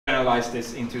normalize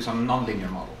this into some nonlinear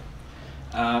model.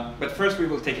 But first we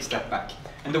will take a step back.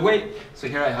 And the way, so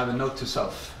here I have a note to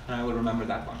self, and I will remember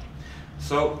that one.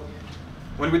 So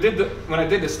when I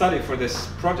did the study for this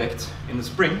project in the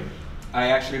spring, I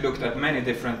actually looked at many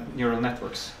different neural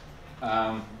networks.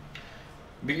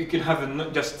 You could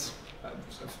have just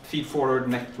a feed-forward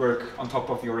network on top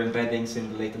of your embeddings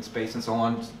in the latent space and so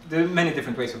on. There are many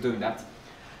different ways of doing that.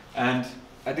 And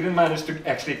I didn't manage to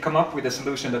actually come up with a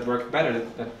solution that worked better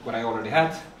than what I already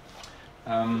had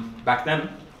back then.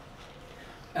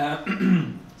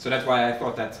 So that's why I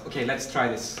thought that, okay, let's try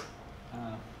this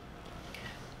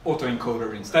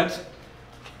autoencoder instead.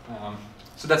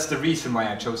 So that's the reason why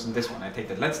I've chosen this one. I take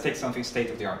that. Let's take something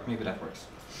state-of-the-art. Maybe that works.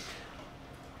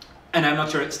 And I'm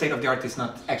not sure state-of-the-art is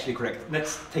not actually correct.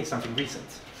 Let's take something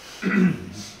recent.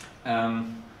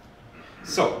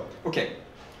 So, okay.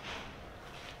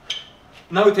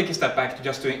 Now we take a step back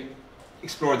to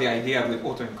explore the idea with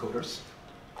autoencoders.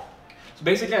 So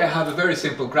basically I have a very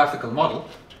simple graphical model.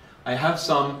 I have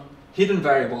some hidden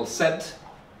variable z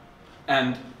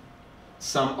and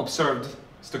some observed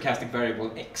stochastic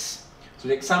variable x. So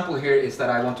the example here is that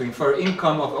I want to infer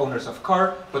income of owners of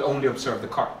car, but only observe the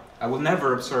car. I will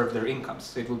never observe their incomes.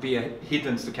 So it will be a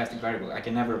hidden stochastic variable. I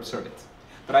can never observe it.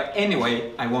 But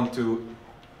anyway, I want to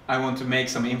make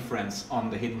some inference on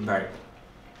the hidden variable.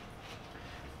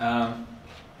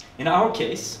 In our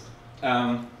case,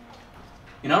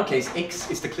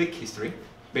 x is the click history,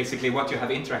 basically what you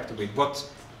have interacted with, what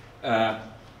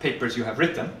papers you have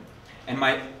written, and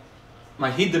my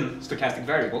hidden stochastic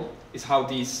variable is how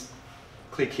these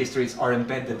click histories are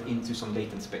embedded into some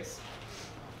latent space.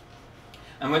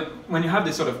 And when you have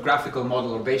this sort of graphical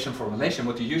model or Bayesian formulation,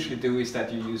 what you usually do is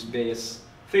that you use Bayes'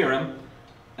 theorem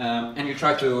and you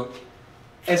try to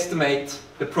estimate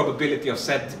the probability of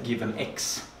z given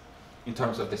x in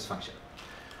terms of this function.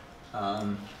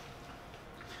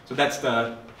 So that's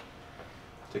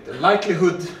take the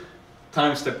likelihood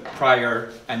times the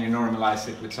prior, and you normalize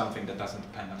it with something that doesn't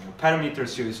depend on your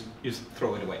parameters, you just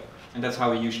throw it away. And that's how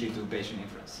we usually do Bayesian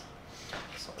inference.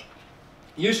 So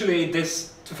usually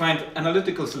to find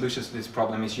analytical solutions to this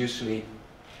problem is usually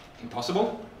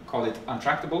impossible. We call it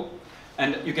untractable.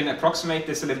 And you can approximate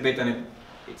this a little bit and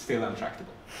it's still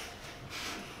untractable.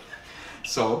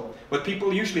 So what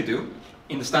people usually do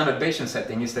in the standard Bayesian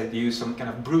setting is that they use some kind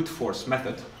of brute force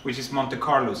method, which is Monte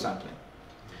Carlo sampling.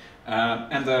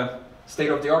 And the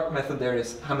state-of-the-art method there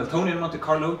is Hamiltonian Monte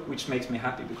Carlo, which makes me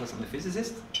happy because I'm a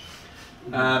physicist.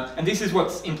 And this is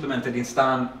what's implemented in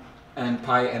Stan and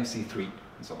Pi MC3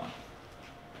 and so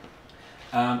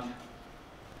on.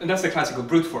 And that's the classical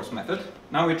brute force method.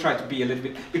 Now we try to be a little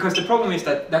bit, because the problem is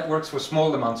that that works for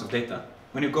small amounts of data.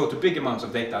 When you go to big amounts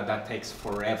of data, that takes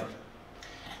forever.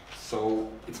 So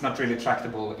it's not really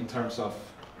tractable in terms of,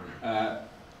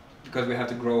 because we have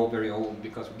to grow very old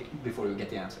before we get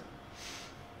the answer.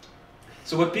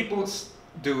 So what people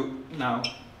do now,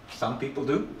 some people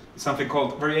do, is something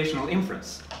called variational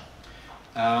inference.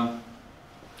 And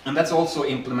that's also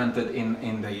implemented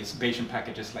in these Bayesian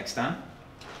packages like Stan.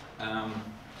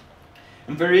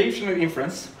 And variational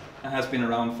inference has been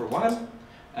around for a while.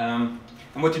 And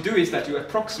what you do is that you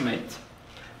approximate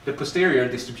the posterior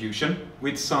distribution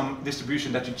with some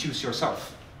distribution that you choose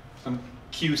yourself, some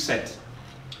Q set.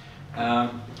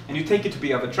 And you take it to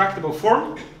be of a tractable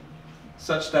form,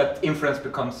 such that inference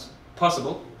becomes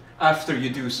possible after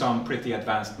you do some pretty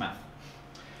advanced math.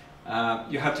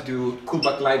 You have to do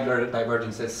Kullback-Leibler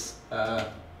divergences.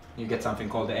 You get something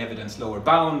called the evidence lower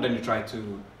bound, and you try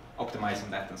to optimize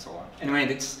on that and so on. Anyway,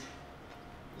 it's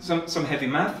some heavy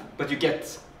math, but you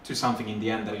get to something in the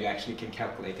end that you actually can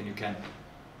calculate, and you can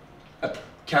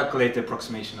calculate the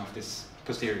approximation of this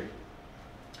posterior.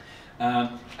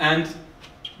 And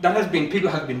that has been,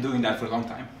 people have been doing that for a long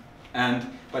time.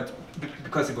 But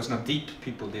because it was not deep,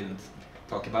 people didn't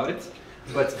talk about it.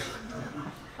 But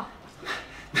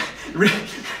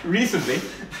recently,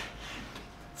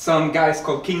 some guys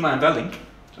called Kingma and Welling,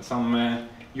 some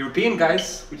European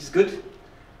guys, which is good,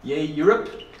 yay Europe,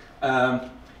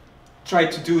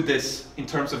 tried to do this in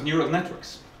terms of neural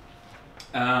networks.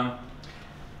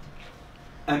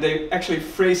 And they actually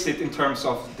phrase it in terms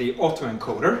of the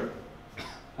autoencoder.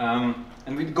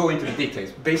 And we go into the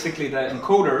details. Basically, the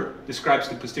encoder describes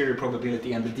the posterior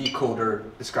probability and the decoder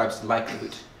describes the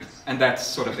likelihood. And that's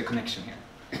sort of the connection here.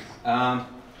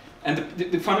 And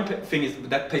the funny thing is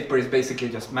that paper is basically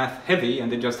just math heavy,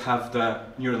 and they just have the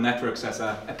neural networks as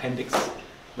an appendix.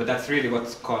 But that's really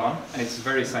what's caught on, and it's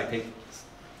very cited.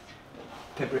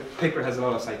 Paper has a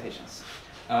lot of citations.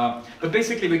 But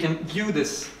basically, we can view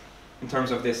this in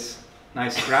terms of this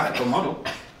nice graphical model.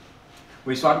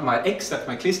 We start my x, that's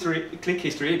my click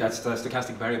history, that's the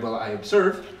stochastic variable I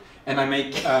observe, and I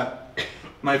make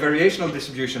my variational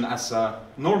distribution as a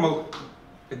normal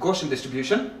Gaussian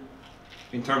distribution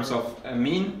in terms of a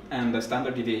mean and a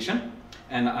standard deviation,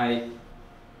 and I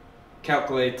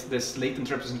calculate this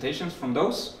latent representations from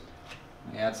those.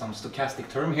 I add some stochastic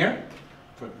term here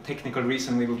for a technical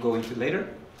reason we will go into later,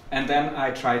 and then I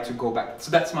try to go back.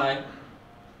 So that's my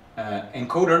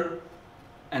encoder,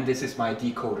 and this is my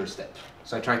decoder step.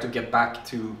 So I try to get back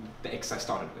to the x I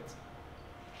started with.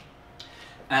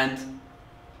 And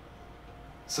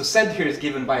so Z here is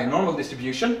given by a normal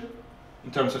distribution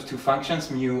in terms of two functions,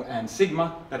 mu and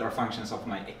sigma, that are functions of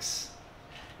my x.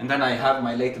 And then I have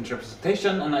my latent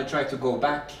representation, and I try to go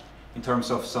back in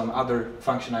terms of some other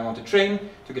function I want to train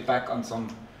to get back on some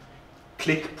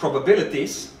click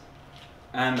probabilities.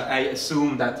 And I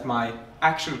assume that my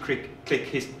actual click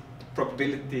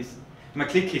probabilities, my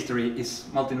click history is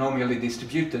multinomially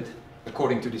distributed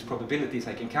according to these probabilities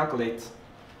I can calculate.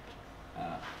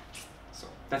 So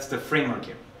that's the framework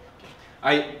here.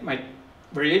 My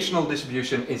variational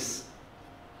distribution is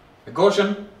a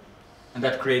Gaussian, and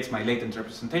that creates my latent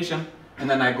representation. And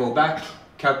then I go back,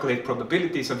 calculate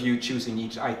probabilities of you choosing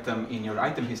each item in your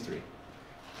item history,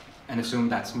 and assume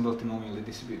that's multinomially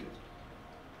distributed.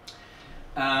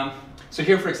 So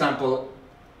here, for example,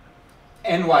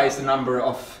 ny is the number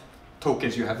of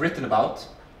tokens you have written about.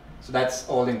 So that's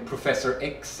all in Professor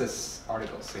X's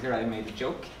articles. So here I made a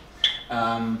joke,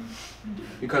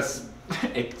 because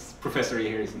Professor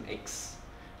here is an X,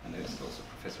 and there's also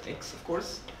Professor X, of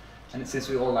course. And since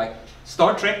we all like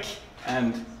Star Trek,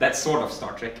 and that's sort of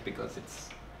Star Trek because it's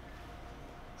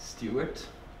Stewart,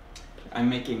 I'm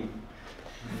making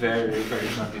very, very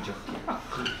nutty joke.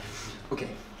 Okay.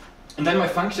 And then my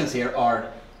functions here are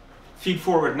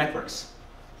feed-forward networks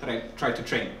that I try to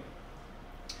train.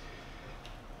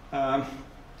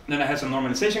 Then I have some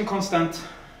normalization constant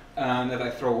that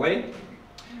I throw away.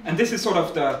 And this is sort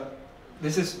of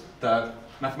the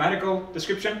mathematical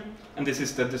description, and this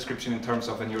is the description in terms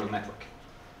of a neural network.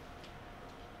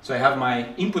 So I have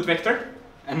my input vector,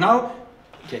 and now,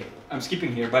 okay, I'm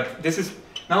skipping here, but this is,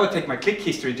 now I take my click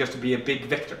history just to be a big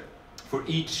vector for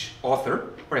each author,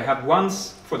 where I have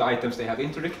ones for the items they have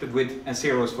interacted with and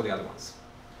zeros for the other ones.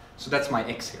 So that's my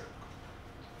x here.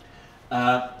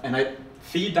 And I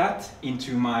feed that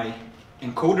into my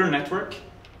encoder network.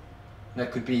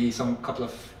 That could be some couple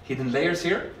of hidden layers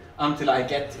here, until I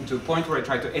get into a point where I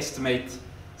try to estimate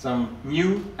some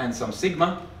mu and some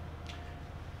sigma.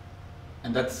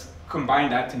 And that's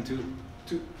combine that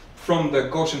from the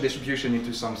Gaussian distribution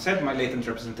into some Z, my latent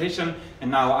representation, and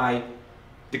now I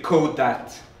decode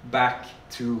that back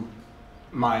to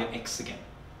my x again.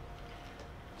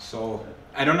 So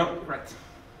I don't know, right?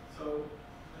 So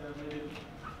maybe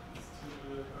it's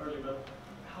too early, but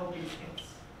how big is x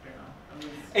right now? I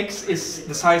mean, X is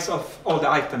the size of all the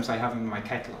items I have in my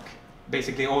catalog.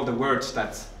 Basically all the words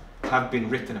that have been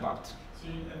written about. So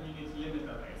and you need to limit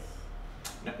that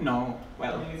x? No,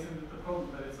 well. I mean, isn't the problem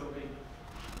that it's so big?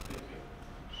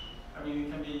 I mean,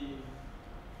 it can be...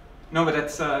 No, but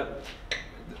that's...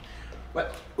 well,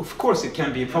 of course it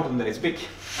can be a problem that it's big.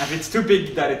 And it's too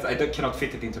big that I cannot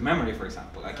fit it into memory, for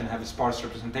example. I can have a sparse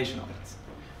representation of it.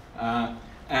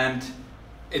 And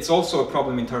it's also a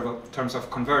problem in terms of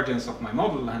convergence of my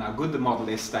model and how good the model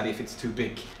is, that if it's too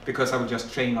big, because I would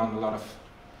just train on a lot of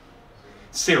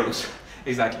zeros.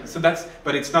 Exactly. So that's,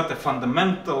 but it's not the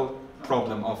fundamental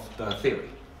problem of the theory.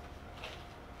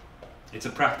 It's a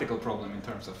practical problem in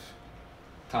terms of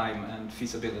time and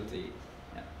feasibility.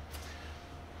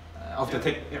 Of the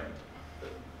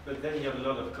But then you have a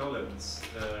lot of columns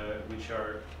which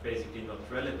are basically not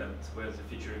relevant, whereas the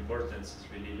feature importance is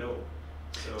really low.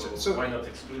 So why not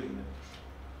excluding them?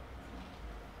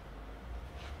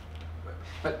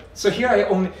 But so here I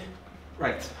only,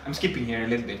 right, I'm skipping here a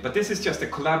little bit, but this is just a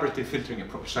collaborative filtering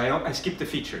approach. So I skip the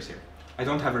features here. I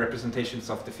don't have representations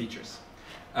of the features.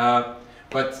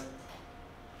 But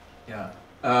yeah.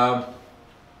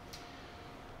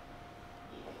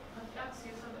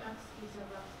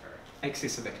 X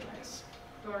is a vector, yes.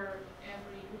 For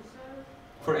every user?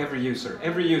 For every user.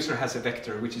 Every user has a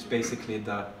vector, which is basically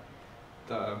the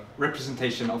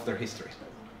representation of their history.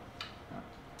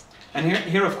 And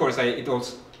here of course, it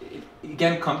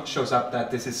again shows up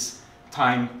that this is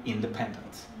time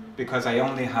independent, because I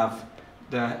only have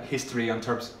the history on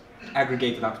terms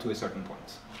aggregated up to a certain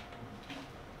point.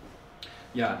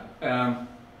 Yeah,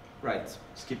 right,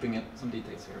 skipping some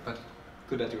details here, but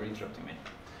good that you're interrupting me.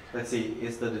 Let's see,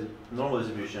 is the normal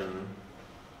distribution,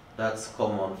 that's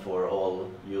common for all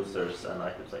users and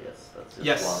items, I guess? That's just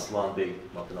yes. one big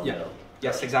multinomial. Yeah.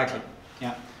 Yes, exactly.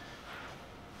 Yeah.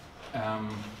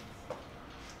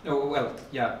 Oh, well,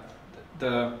 yeah.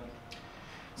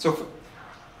 So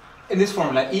in this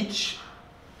formula,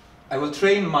 I will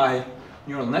train my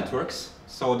neural networks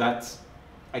so that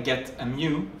I get a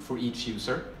mu for each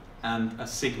user and a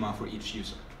sigma for each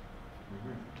user.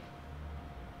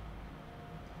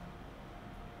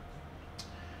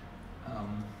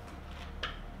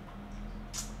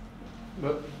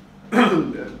 But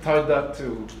tied that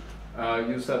to,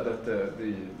 you said that the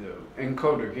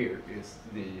encoder here is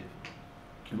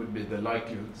would be the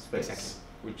likelihood space,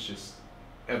 Exactly. which is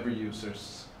every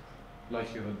user's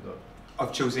likelihood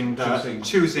Of choosing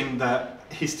the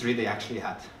history they actually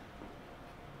had.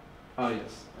 Ah,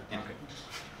 yes. Yeah. Okay.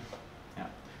 Yeah.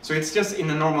 So it's just in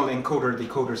a normal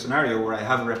encoder-decoder scenario where I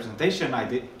have a representation, I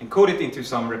encode it into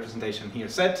some representation here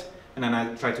set, and then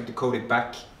I try to decode it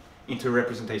back into a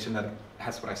representation that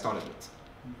has what I started with.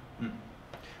 Mm.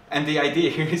 And the idea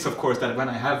here is, of course, that when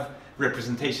I have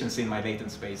representations in my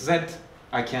latent space Z,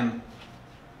 I can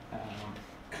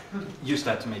use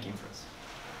that to make inference.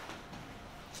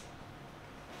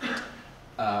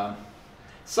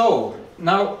 So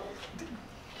now,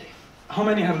 how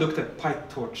many have looked at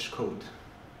PyTorch code?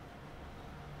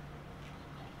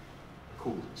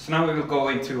 Cool. So now we will go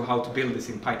into how to build this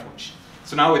in PyTorch.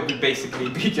 So now it will basically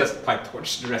be just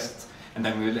PyTorch, the rest, and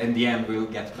then we'll, in the end, we'll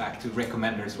get back to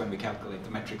recommenders when we calculate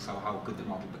the metrics of how good the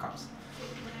model becomes. So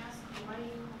can I ask why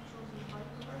you have chosen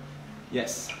PyTorch?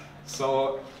 Yes.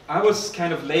 So I was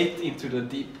kind of late into the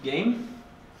deep game.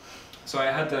 So I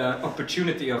had the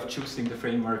opportunity of choosing the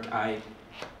framework I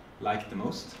liked the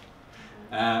most.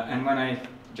 And when I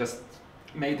just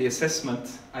made the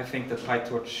assessment, I think that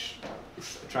PyTorch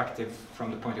is attractive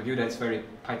from the point of view that it's very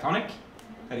Pythonic,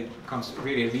 that it becomes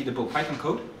really readable Python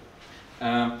code.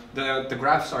 The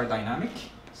graphs are dynamic,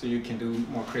 so you can do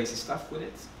more crazy stuff with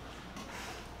it.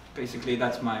 Basically,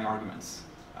 that's my arguments.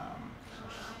 I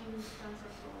use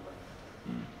TensorFlow,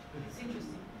 but it's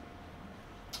interesting.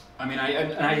 I mean,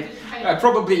 I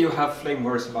probably you have flame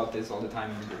wars about this all the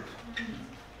time in the group.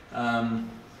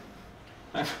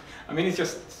 I mean, it's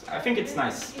just, I think it's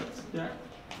nice. But, yeah.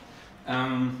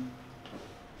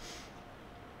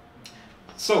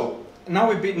 So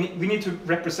now we need to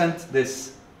represent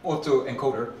this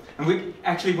autoencoder, and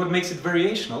actually what makes it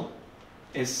variational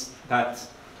is that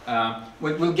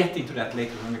we'll get into that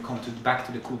later when we come back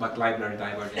to the callback library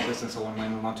divergences and so on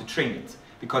when we want to train it,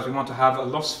 because we want to have a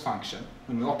loss function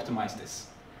when we optimize this.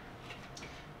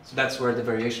 So that's where the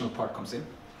variational part comes in.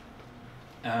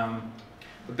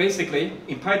 But basically,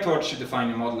 in PyTorch, you define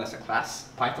your model as a class,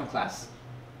 Python class.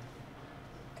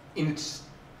 In its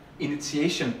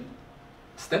initiation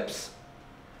steps,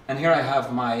 and here I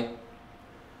have my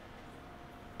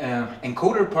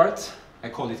encoder part. I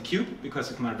call it Q because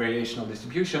it's my variational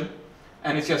distribution,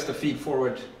 and it's just a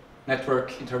feed-forward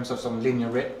network in terms of some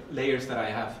linear layers that I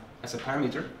have as a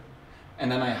parameter.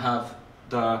 And then I have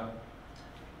the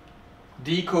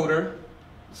decoder,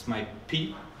 it's my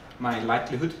P, my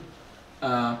likelihood,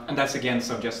 and that's again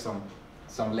just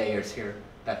some layers here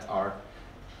that are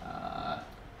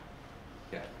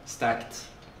stacked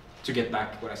to get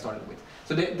back what I started with.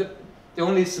 So the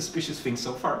only suspicious thing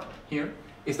so far here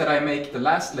is that I make the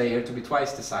last layer to be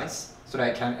twice the size, so that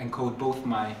I can encode both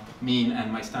my mean and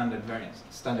my standard variance,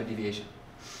 standard deviation.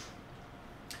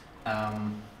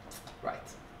 Right,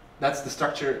 that's the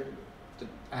structure.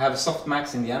 I have a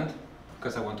softmax in the end,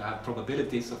 because I want to have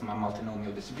probabilities of my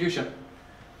multinomial distribution,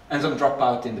 and some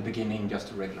dropout in the beginning just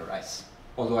to regularize.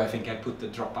 Although I think I put the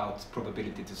dropout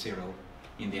probability to 0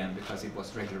 in the end because it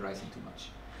was regularizing too much.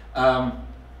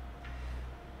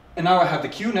 And now I have the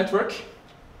Q network.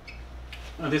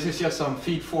 And this is just some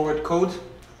feed-forward code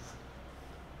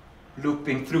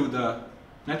looping through the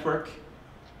network,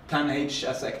 tanh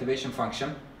as the activation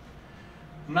function.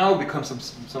 Now becomes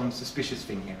some suspicious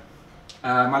thing here.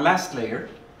 My last layer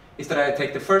is that I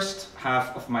take the first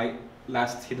half of my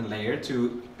last hidden layer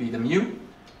to be the mu,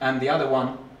 and the other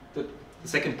one, the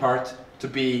second part, to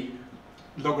be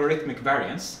logarithmic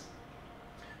variance.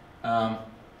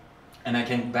 And I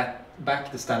can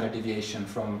back the standard deviation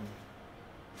from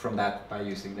that by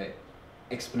using the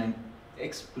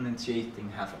exponentiating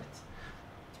half of it.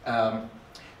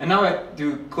 And now I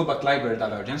do callback library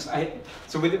divergence. I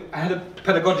had a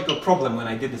pedagogical problem when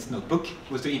I did this notebook,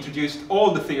 was to introduce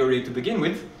all the theory to begin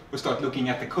with. We start looking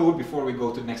at the code before we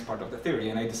go to the next part of the theory,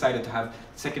 and I decided to have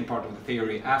the second part of the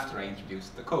theory after I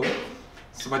introduced the code.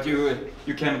 So, but you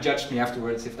can judge me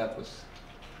afterwards if that was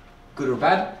good or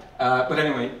bad. But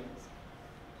anyway,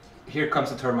 here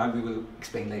comes a term we will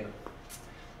explain later.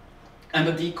 And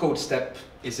the decode step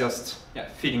is just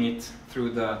feeding it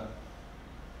through the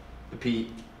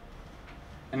P.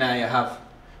 And now I have,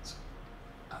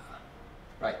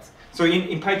 Right. So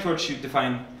in PyTorch you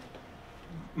define,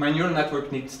 my neural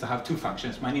network needs to have two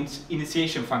functions. My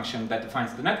initiation function that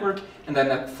defines the network, and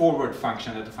then a forward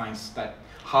function that defines that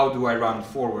how do I run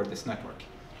forward this network.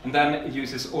 And then it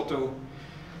uses auto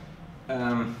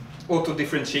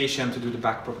differentiation to do the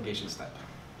back propagation step.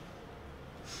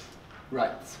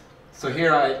 Right. So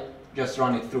here I just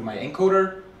run it through my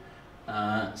encoder,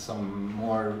 some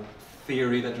more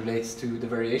theory that relates to the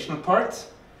variational part,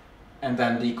 and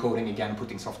then decoding again,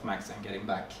 putting softmax and getting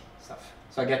back stuff.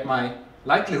 So I get my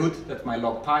likelihood that my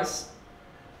log pi's,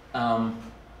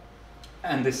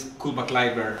 and this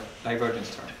Kullback-Leibler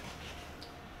divergence term.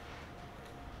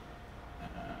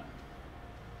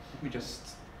 Let me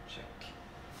just check.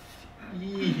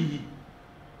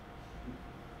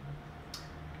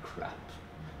 Crap.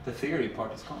 The theory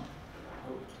part is gone.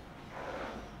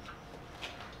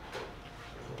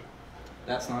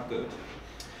 That's not good.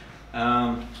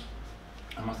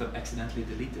 I must have accidentally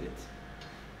deleted it.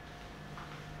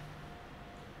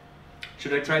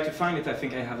 Should I try to find it? I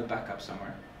think I have a backup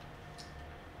somewhere.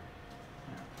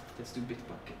 Yeah, let's do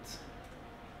Bitbucket.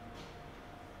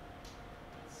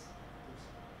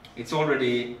 It's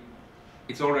already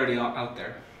out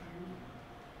there.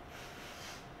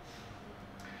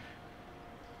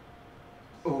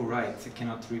 Oh right, it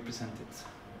cannot represent it.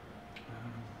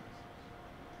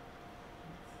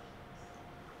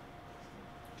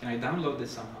 Can I download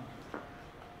this somehow?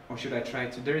 Or should I try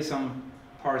to? There is some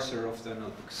parser of the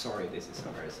notebook. Sorry, this is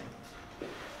embarrassing.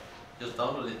 Just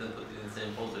download it and put it in the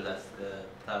same folder as the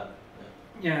tab.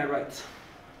 Yeah, right.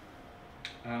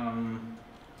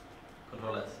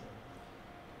 Control S.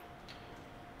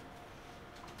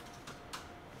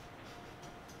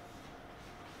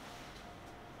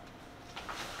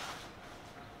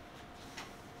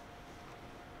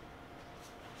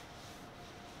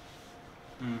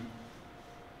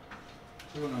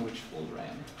 I don't know which folder I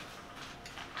am.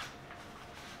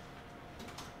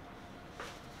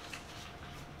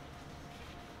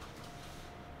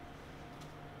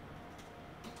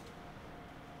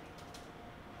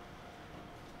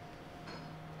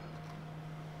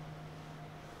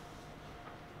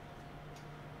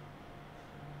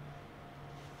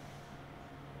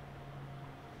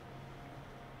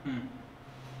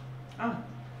 Ah,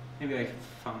 maybe I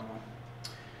found one.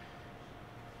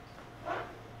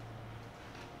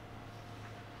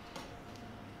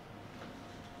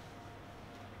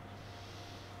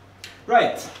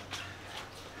 Right.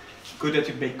 Good that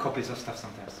you make copies of stuff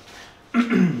sometimes.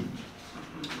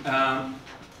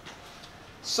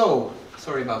 So,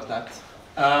 sorry about that.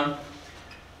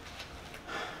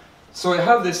 So I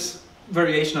have this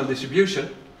variational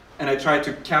distribution, and I try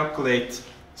to calculate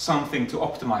something to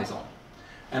optimize on.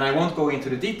 And I won't go into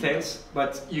the details,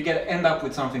 but you end up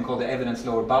with something called the evidence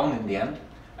lower bound in the end,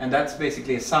 and that's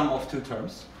basically a sum of two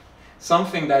terms.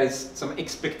 Something that is some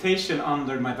expectation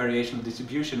under my variational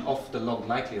distribution of the log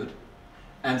likelihood,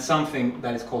 and something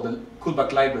that is called the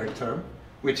Kullback-Leibler term,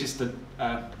 which is the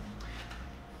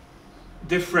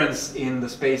difference in the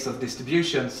space of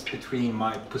distributions between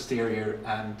my posterior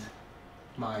and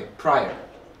my prior.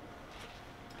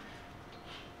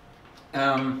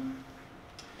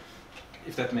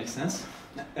 If that makes sense.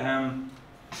 And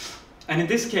in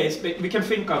this case, we can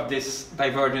think of this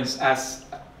divergence as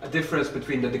a difference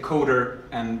between the decoder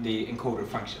and the encoder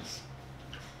functions.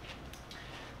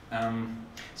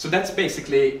 So that's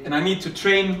basically, and I need to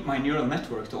train my neural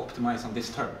network to optimize on this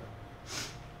term.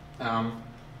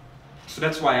 So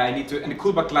that's why I need to, and the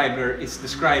Kullback-Leibler is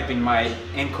describing my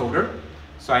encoder,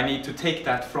 so I need to take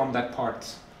that from that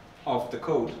part of the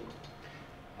code.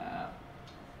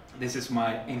 This is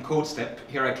my encode step.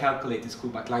 Here I calculate this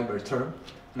Kullback-Leibler term,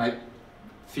 and I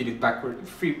feed it backward,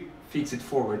 feeds it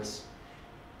forwards,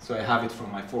 so I have it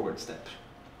from my forward step.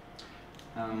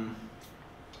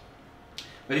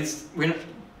 But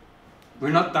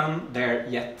we're not done there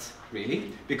yet,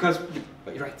 really, because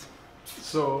but you're right.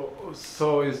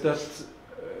 So is that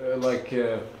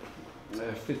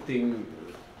fitting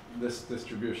this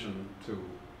distribution to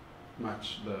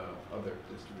match the other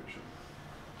distribution?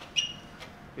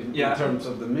 In terms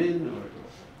of the mean or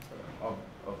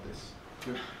of this?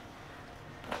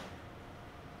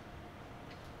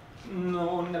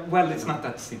 No, well, it's not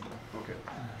that simple. Okay.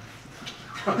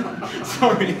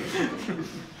 Sorry.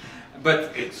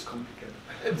 But it's complicated.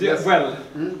 Yes. Well,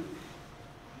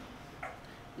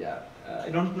 yeah, I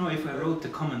don't know if I wrote a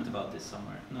comment about this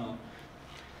somewhere. No.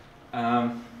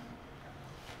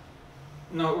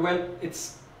 No, well,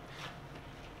 it's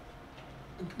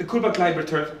the Kullback-Leibler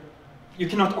term. You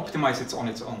cannot optimize it on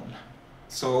its own.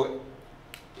 So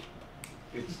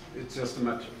it's just a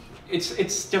metric.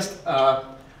 It's just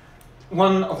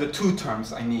one of the two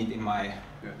terms I need in my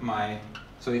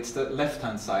so it's the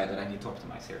left-hand side that I need to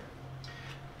optimize here.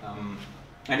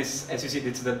 And it's, as you see,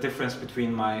 it's the difference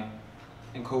between my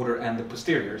encoder and the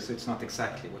posterior, so it's not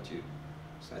exactly what you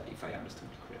said, if I understood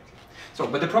correctly. So,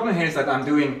 but the problem here is that I'm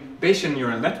doing Bayesian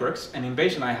neural networks, and in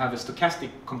Bayesian I have a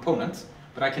stochastic component,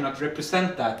 but I cannot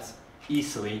represent that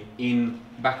easily in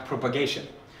backpropagation,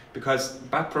 because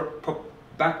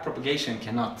backpropagation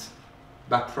cannot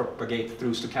backpropagate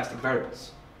through stochastic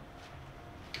variables.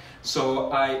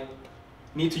 So I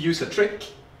need to use a trick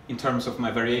in terms of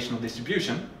my variational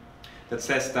distribution that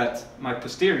says that my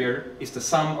posterior is the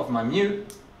sum of my mu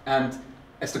and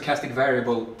a stochastic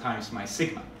variable times my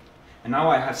sigma. And now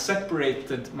I have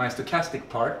separated my stochastic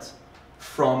part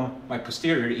from my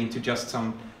posterior into just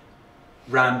some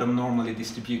random normally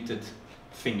distributed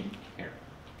thingy here,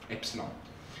 epsilon.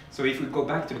 So if we go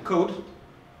back to the code,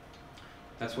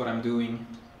 that's what I'm doing.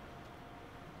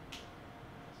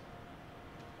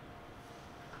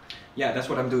 Yeah, that's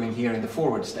what I'm doing here in the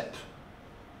forward step.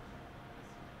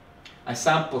 I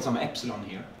sample some epsilon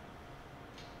here,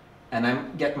 and I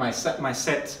get my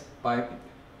set by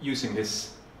using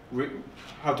this,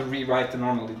 how to rewrite the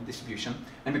normal distribution.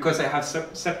 And because I have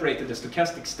separated the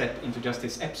stochastic step into just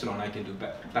this epsilon, I can do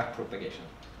backpropagation.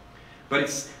 But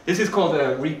this is called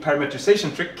a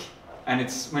reparameterization trick, and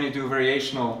it's when you do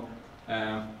variational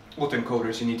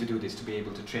autoencoders, you need to do this to be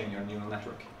able to train your neural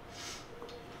network.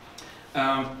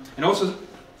 And also,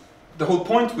 the whole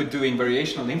point with doing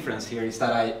variational inference here is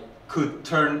that I could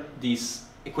turn these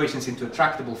equations into a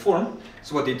tractable form.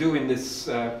 So what they do in this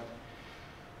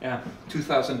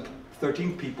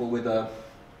 2013 people with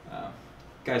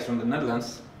guys from the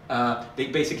Netherlands, they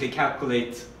basically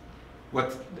calculate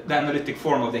what the analytic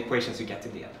form of the equations you get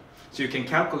in the end. So you can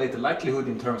calculate the likelihood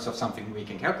in terms of something we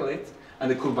can calculate, and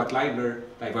the Kullback-Leibler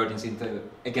divergence into,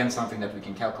 again, something that we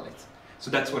can calculate. So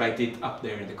that's what I did up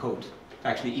there in the code, to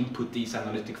actually input these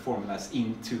analytic formulas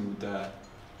into the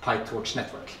PyTorch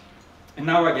network. And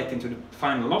now I get into the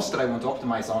final loss that I want to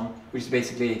optimize on, which is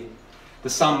basically the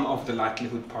sum of the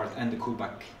likelihood part and the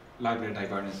Kullback-Leibler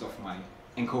divergence of my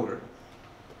encoder.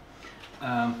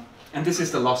 And this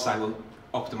is the loss I will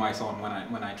optimize on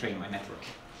when I train my network.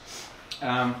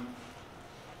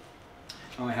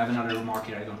 Oh, I have another remark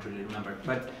here I don't really remember,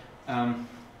 but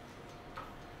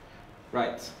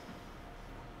right.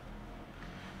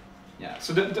 Yeah,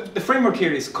 so the framework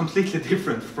here is completely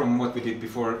different from what we did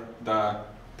before the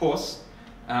pause.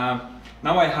 Now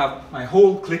I have my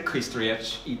whole click history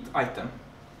at each item.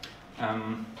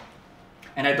 And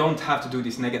I don't have to do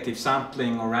this negative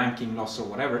sampling or ranking loss or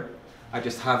whatever. I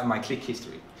just have my click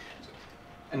history.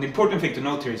 An important thing to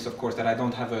note here is, of course, that I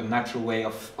don't have a natural way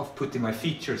of putting my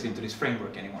features into this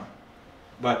framework anymore.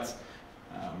 But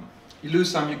you lose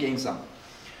some, you gain some.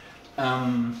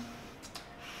 And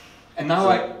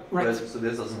now So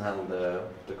this doesn't handle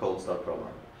the cold start problem,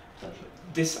 essentially?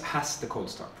 This has the cold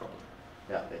start problem.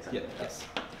 Yeah, exactly. Yeah, yes,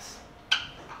 yes.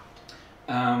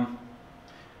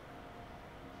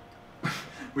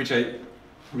 Which I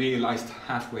realized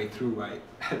halfway through I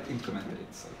had implemented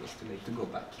it, so it was too late to go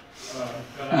back.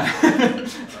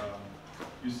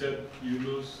 You said you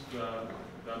lose the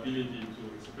ability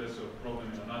to express your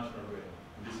problem in a natural way.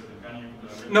 Can you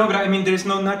no, but I mean there's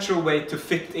no natural way to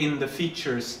fit in the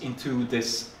features into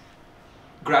this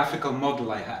graphical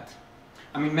model I had.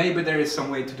 I mean maybe there is some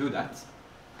way to do that,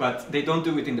 but they don't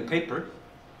do it in the paper,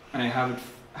 and I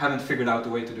haven't figured out a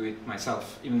way to do it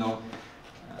myself, even though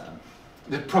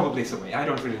there probably is a way. I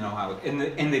don't really know how, and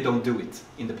they don't do it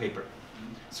in the paper.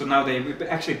 So now we're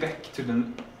actually back to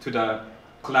the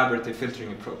collaborative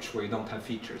filtering approach, where you don't have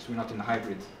features. We're not in the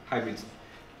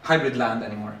hybrid land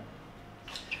anymore.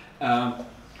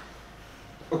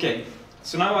 Okay,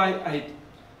 so now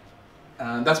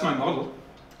that's my model,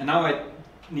 and now I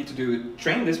need to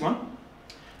train this one,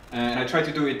 and I tried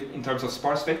to do it in terms of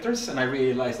sparse vectors, and I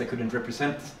realized I couldn't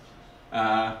represent.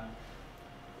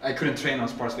 I couldn't train on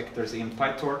sparse vectors in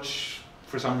PyTorch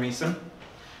for some reason.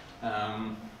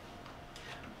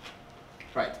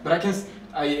 Right, but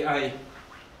I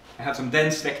have some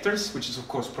dense vectors, which is of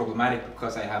course problematic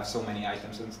because I have so many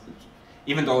items, and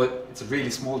even though it's a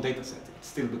really small data set, it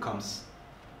still becomes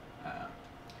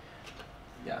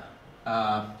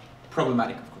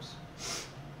problematic, of course.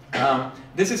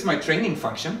 This is my training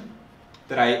function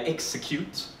that I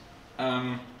execute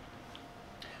when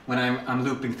I'm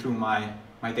looping through my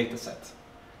data set.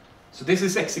 So this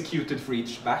is executed for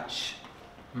each batch,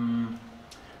 and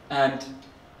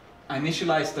I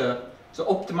initialize the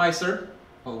optimizer.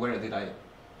 Oh, where did I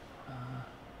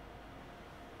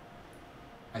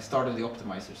started the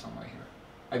optimizer somewhere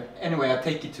here. Anyway, I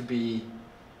take it to be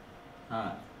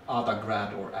Ada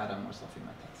grad or Adam or something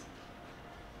like that.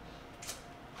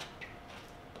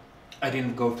 I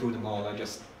didn't go through them all, I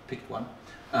just picked one.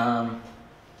 And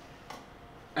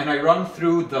I run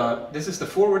through this is the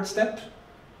forward step.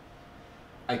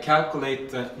 I calculate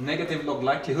the negative log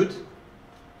likelihood.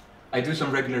 I do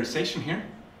some regularization here.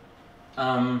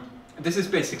 This is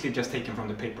basically just taken from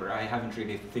the paper. I haven't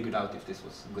really figured out if this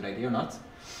was a good idea or not.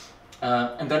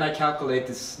 And then I calculate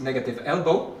this negative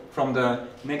elbow from the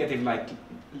negative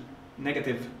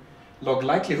log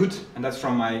likelihood, and that's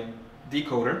from my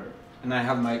decoder. And I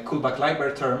have my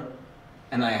Kullback-Leibler term,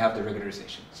 and I have the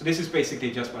regularization. So this is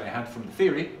basically just what I had from the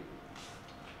theory.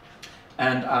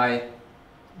 And I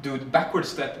do the backward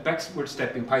step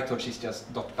in PyTorch is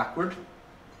just dot backward,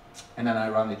 and then I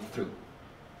run it through.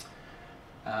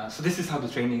 So this is how the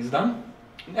training is done.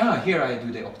 Here I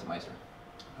do the optimizer.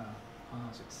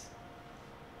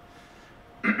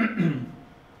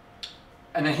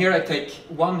 And then here I take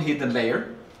one hidden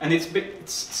layer, and it's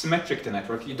symmetric, the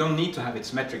network. You don't need to have it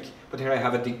symmetric, but here I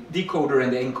have a decoder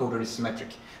and the encoder is symmetric.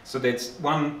 So that's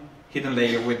one hidden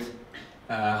layer with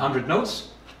 100 nodes,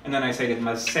 and then I say that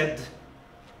my Z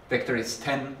vector is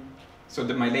 10, so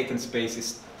that my latent space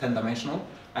is 10-dimensional,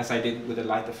 as I did with the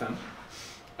light FM.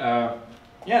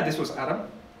 Yeah, this was Adam.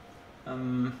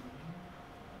 And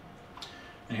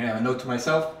here I have a note to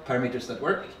myself, parameters that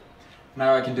work.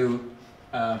 Now I can do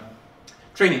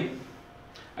training.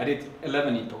 I did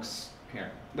 11 epochs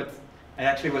here, but I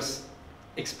actually was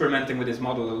experimenting with this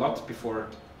model a lot before.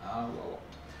 Well,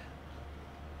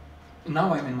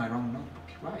 now I'm in my wrong notebook,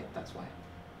 right, that's why.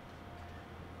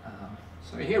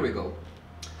 So here we go.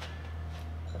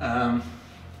 I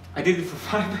did it for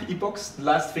 5 epochs, the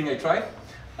last thing I tried,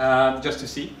 just to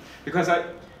see. Because I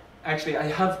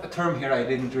have a term here I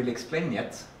didn't really explain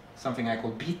yet, something I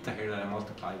call beta here that I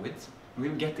multiply with.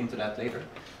 We'll get into that later.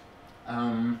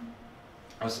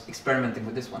 I was experimenting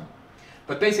with this one.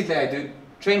 But basically I do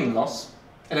training loss,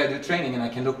 and I do training and I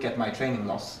can look at my training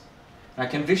loss. And I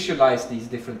can visualize these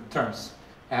different terms.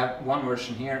 I have one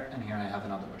version here, and here I have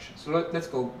another version. So let's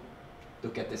go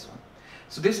look at this one.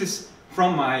 So this is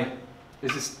from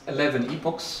this is 11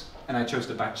 epochs, and I chose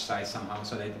the batch size somehow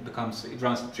so that it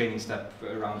runs the training step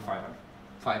around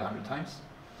 500 times.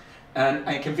 And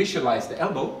I can visualize the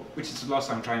elbow, which is the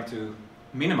loss I'm trying to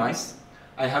minimize.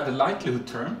 I have the likelihood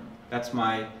term, that's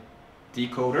my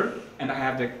decoder, and I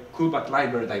have the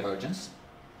Kullback-Leibler divergence,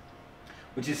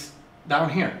 which is down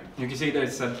here. You can see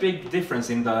there's a big difference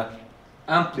in the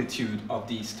amplitude of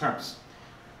these terms.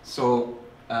 So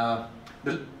the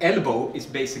elbow is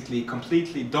basically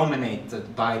completely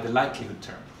dominated by the likelihood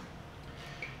term.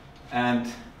 And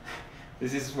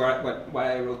this is why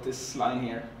I wrote this line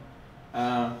here.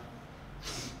 And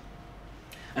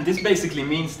this basically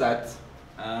means that,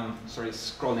 sorry,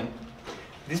 scrolling.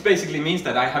 This basically means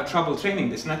that I have trouble training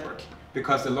this network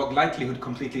because the log likelihood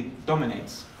completely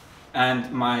dominates.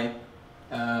 And my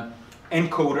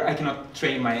encoder, I cannot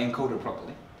train my encoder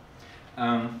properly.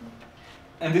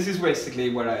 And this is basically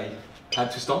where I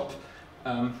had to stop.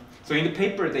 So in the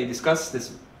paper they discuss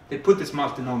this, they put this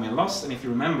multinomial loss, and if you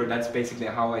remember, that's basically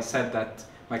how I said that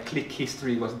my click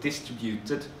history was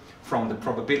distributed from the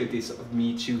probabilities of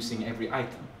me choosing every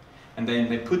item. And then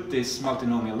they put this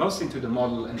multinomial loss into the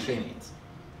model and train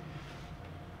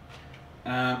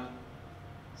it.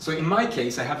 So in my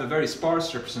case, I have a very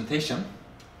sparse representation.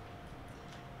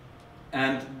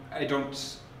 And I don't,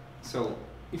 so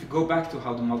if you go back to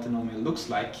how the multinomial looks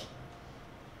like,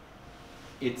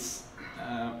 it's,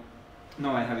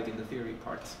 no, I have it in the theory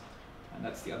part, and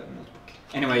that's the other notebook.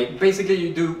 Anyway, basically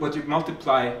you do what you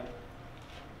multiply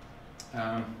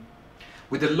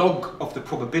with the log of the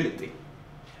probability.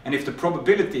 And if the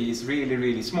probability is really,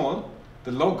 really small,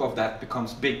 the log of that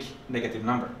becomes big negative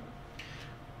number.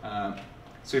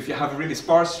 So if you have a really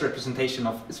sparse representation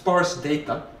of sparse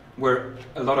data, where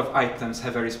a lot of items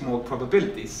have very small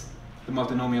probabilities, the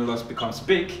multinomial loss becomes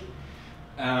big,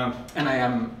 and I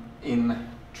am in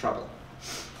trouble.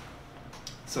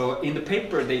 So in the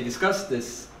paper they discuss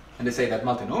this, and they say that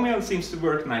multinomial seems to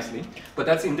work nicely, but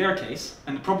that's in their case,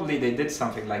 and probably they did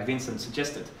something like Vincent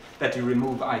suggested, that you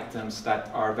remove items that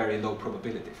are very low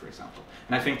probability, for example.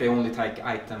 And I think they only take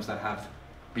items that have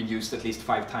been used at least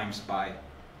 5 times by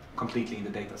completely in the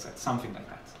data set, something like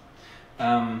that.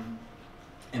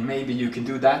 And maybe you can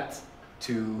do that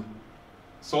to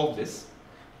solve this.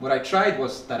 What I tried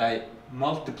was that I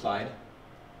multiplied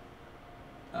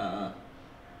or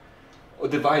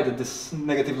divided this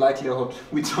negative likelihood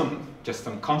with just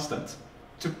some constant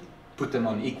to put them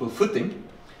on equal footing,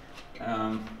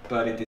 but it